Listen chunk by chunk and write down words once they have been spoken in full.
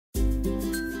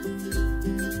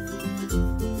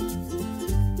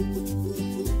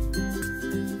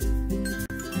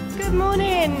Good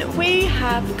morning. We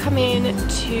have come in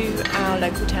to our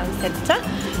local town centre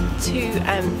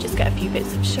to just get a few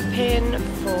bits of shopping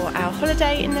for our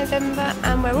holiday in November,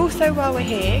 and we're also, while we're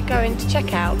here, going to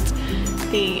check out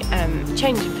the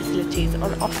changing facilities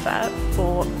on offer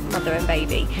for mother and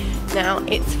baby. Now,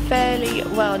 it's fairly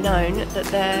well known that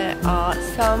there are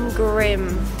some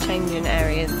grim changing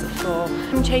areas for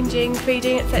changing,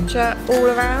 feeding, etc. all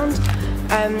around.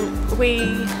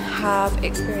 We have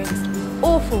experienced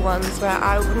awful ones where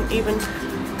I wouldn't even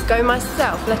go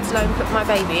myself, let alone put my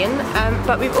baby in,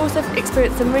 but we've also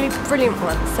experienced some really brilliant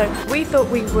ones, so we thought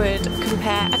we would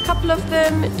compare a couple of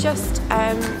them just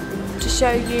to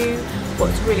show you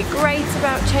what's really great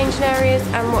about changing areas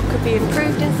and what could be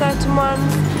improved in certain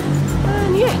ones,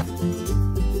 and yeah.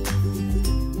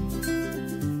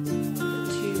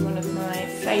 To one of my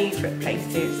favourite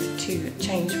places to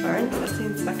change Florence. That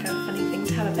seems like a funny thing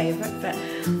to have a favourite, but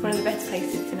one of the best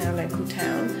places in our local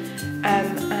town,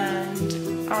 and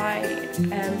I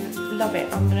love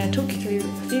it. I'm going to talk you through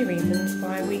a few reasons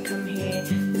why we come here.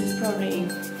 This is probably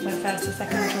my first or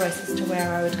second choice as to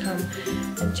where I would come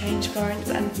and change Florence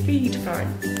and feed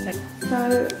Florence.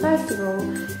 So first of all,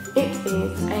 it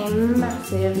is a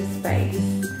massive space,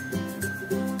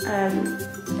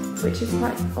 which is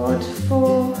quite odd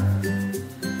for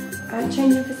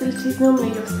changing facilities.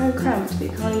 Normally you're so cramped that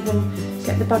you can't even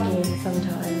get the buggy in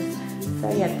sometimes. So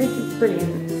yeah, this is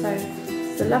brilliant. So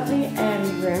it's a lovely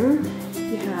airy room.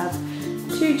 You have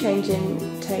two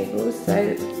changing tables,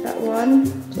 so that one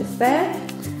just there,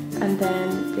 and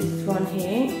then this one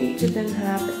here. Each of them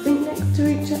have a sink next to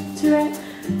it,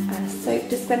 a soap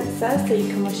dispenser so you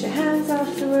can wash your hands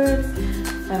afterwards,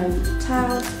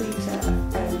 towels for you to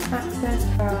access,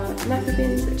 nappy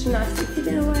bins which are nicely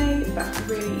hidden away but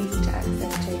really easy to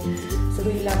access too. So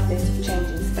we love this for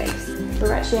changing space.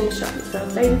 We're actually in a shop that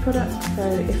sells baby products, so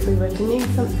if we were to need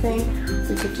something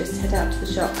we could just head out to the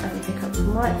shop and pick up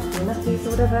some wipes or nappies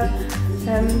or whatever.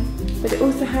 But it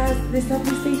also has this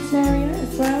lovely seating area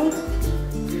as well,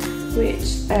 which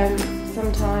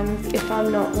sometimes if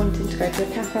I'm not wanting to go to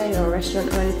a cafe or a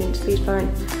restaurant or anything to feed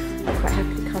Florence, I'm quite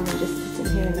happy to come and just sit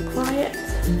in here in the quiet.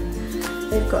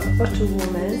 They've got bottle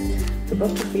warmers for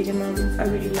bottle feeding mums. I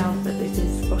really love that this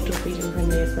is bottle feeding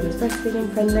friendly as well as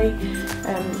breastfeeding friendly.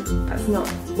 That's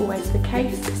not always the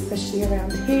case, especially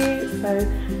around here. So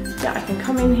yeah, I can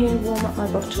come in here, warm up my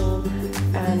bottle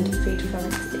and feed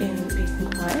Florence in peace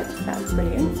and quiet. That's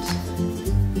brilliant.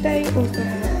 They also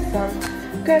have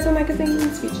some Gerber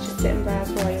magazines for you to just sit and browse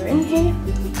while you're in here.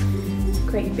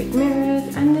 Great big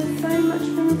mirrors, and there's so much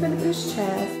room for the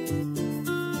pushchairs.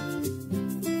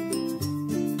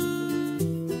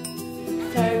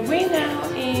 So we're now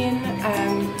in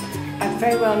a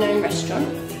very well-known restaurant,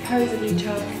 supposedly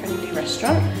child-friendly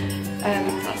restaurant.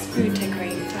 That's a food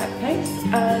takeaway type place,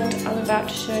 and I'm about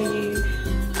to show you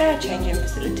their changing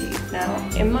facilities. Now,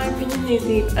 in my opinion, these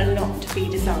leave a lot to be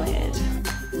desired.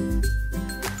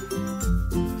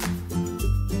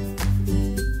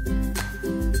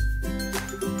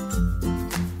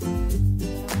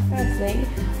 Firstly,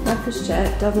 my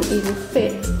pushchair doesn't even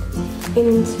fit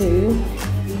into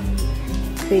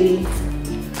the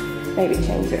baby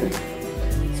change room.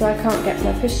 So I can't get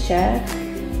my pushchair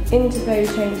into the baby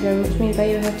change room, which means I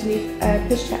either have to leave a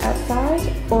pushchair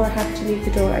outside or I have to leave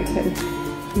the door open.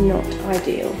 Not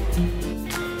ideal.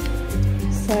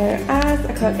 So as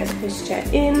I can't get the pushchair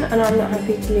in and I'm not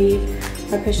happy to leave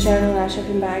my pushchair and all our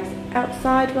shopping bags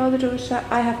outside while the door's shut,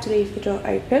 I have to leave the door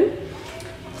open.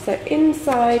 So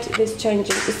inside this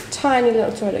changing, this tiny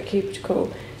little toilet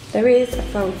cubicle, there is a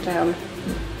fold down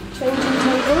changing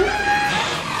table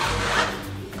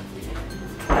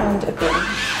and a bin.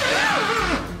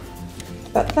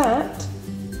 But that,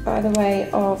 by the way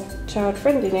of child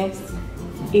friendliness,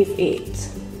 is it.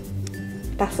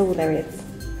 That's all there is.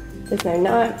 There's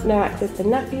no access to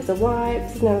nappies or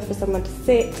wipes, there's nowhere for someone to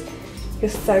sit. You're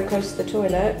so close to the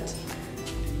toilet.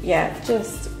 Yeah,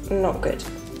 just not good.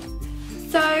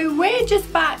 So we're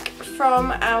just back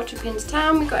from our trip into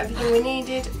town. We got everything we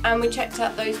needed and we checked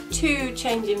out those two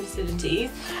changing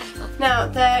facilities. Now,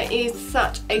 there is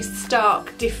such a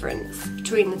stark difference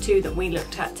between the two that we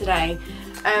looked at today.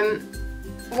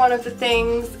 One of the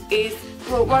things is,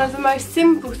 well, one of the most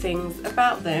simple things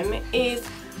about them is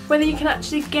whether you can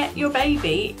actually get your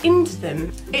baby into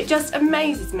them. It just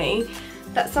amazes me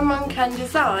that someone can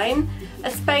design a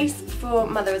space for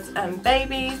mothers and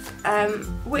babies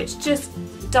which just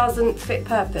doesn't fit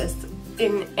purpose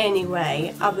in any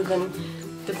way other than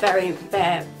the very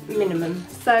bare minimum.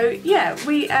 So yeah,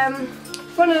 we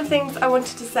one of the things I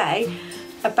wanted to say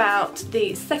about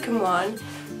the second one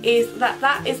is that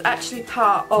that is actually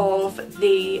part of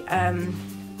the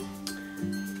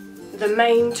the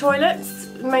main toilets,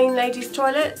 main ladies'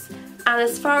 toilets, and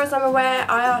as far as I'm aware,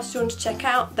 I asked Sean to check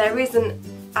out, there isn't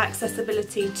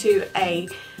accessibility to a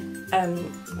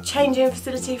changing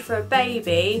facility for a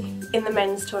baby in the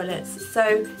men's toilets.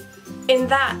 So in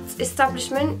that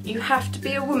establishment you have to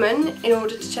be a woman in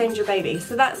order to change your baby.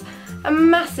 So that's a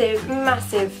massive,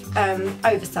 massive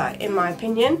oversight in my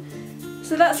opinion.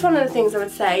 So that's one of the things I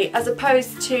would say, as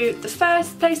opposed to the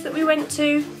first place that we went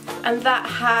to, and that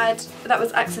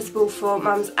was accessible for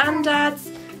mums and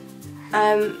dads.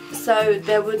 So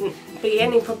there wouldn't be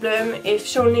any problem if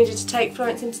Sean needed to take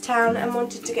Florence into town and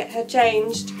wanted to get her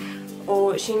changed,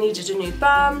 or she needed a new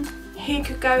bum, he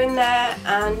could go in there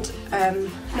and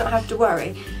not have to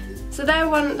worry. So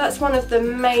that's one of the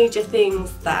major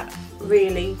things that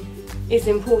really is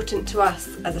important to us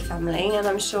as a family, and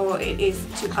I'm sure it is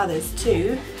to others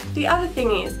too. The other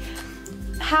thing is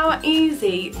how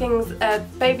easy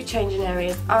baby changing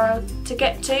areas are to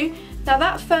get to. Now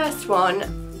that first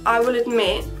one, I will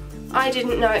admit, I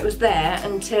didn't know it was there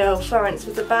until Florence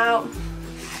was about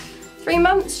 3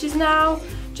 months. She's now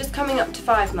just coming up to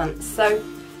 5 months, so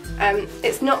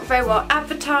it's not very well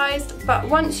advertised, but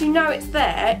once you know it's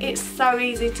there, it's so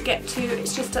easy to get to.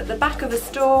 It's just at the back of a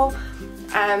store,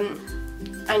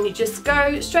 and you just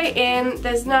go straight in.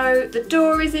 The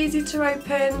door is easy to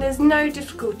open, there's no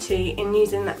difficulty in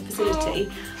using that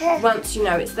facility once you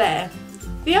know it's there.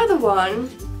 The other one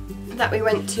that we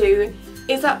went to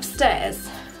is upstairs.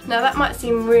 Now that might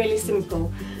seem really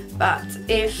simple, but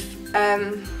if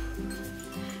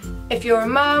you're a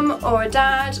mum or a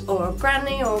dad or a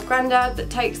granny or a granddad that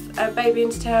takes a baby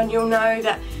into town, you'll know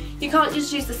that you can't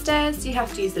just use the stairs, you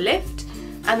have to use the lift.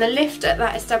 And the lift at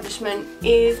that establishment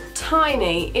is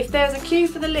tiny. If there's a queue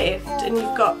for the lift and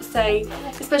you've got, say,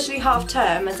 especially half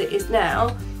term as it is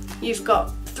now, you've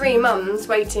got 3 mums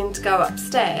waiting to go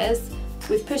upstairs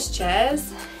with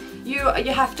pushchairs, you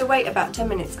have to wait about 10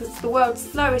 minutes because it's the world's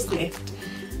slowest lift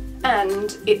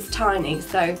and it's tiny,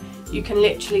 so you can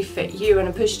literally fit you and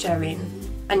a pushchair in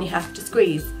and you have to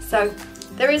squeeze. So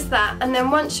there is that, and then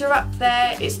once you're up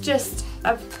there, it's just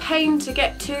a pain to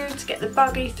get the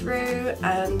buggy through,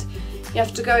 and you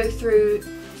have to go through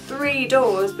 3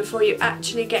 doors before you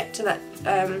actually get to that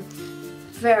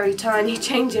very tiny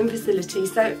changing facility.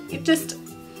 So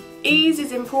ease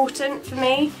is important for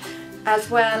me, as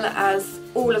well as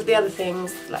all of the other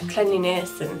things like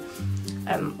cleanliness and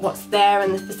what's there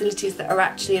and the facilities that are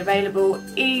actually available.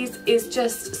 Ease is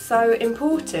just so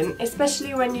important,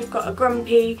 especially when you've got a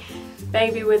grumpy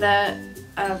baby with a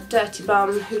dirty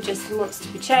bum who just wants to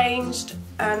be changed.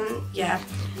 Yeah,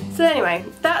 so anyway,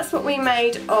 that's what we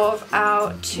made of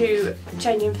our 2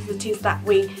 changing facilities that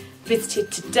we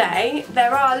visited today.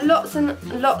 There are lots and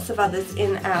lots of others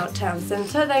in our town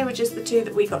centre. They were just the 2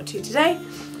 that we got to today,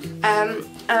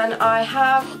 and I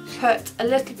have put a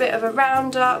little bit of a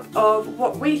roundup of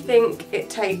what we think it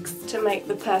takes to make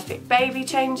the perfect baby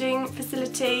changing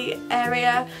facility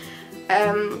area,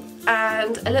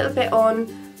 and a little bit on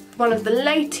one of the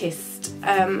latest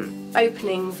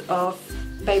openings of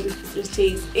baby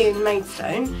facilities in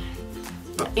Maidstone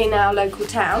in our local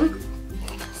town.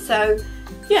 So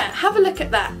yeah, have a look at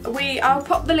that. I'll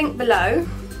pop the link below,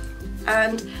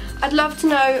 and I'd love to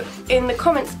know in the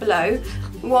comments below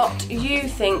what you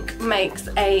think makes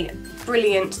a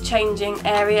brilliant changing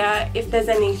area, if there's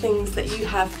any things that you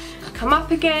have come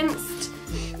up against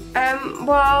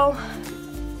while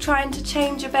trying to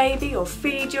change your baby or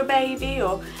feed your baby,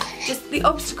 or just the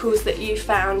obstacles that you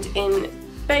found in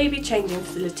baby changing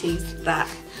facilities that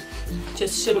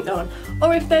just shouldn't go on.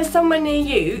 Or if there's somewhere near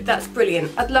you that's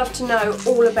brilliant, I'd love to know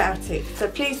all about it. So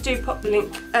please do pop the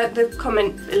link, the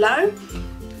comment below.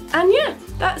 And yeah,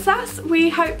 that's us. We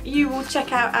hope you will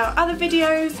check out our other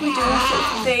videos. We do all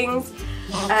sorts of things,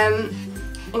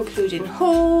 including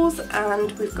hauls,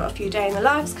 and we've got a few day in the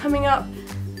lives coming up.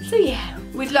 So yeah,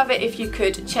 we'd love it if you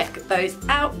could check those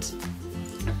out.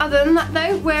 Other than that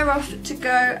though, we're off to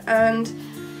go and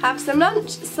have some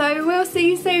lunch, so we'll see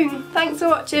you soon. Thanks for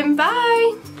watching,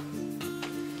 bye!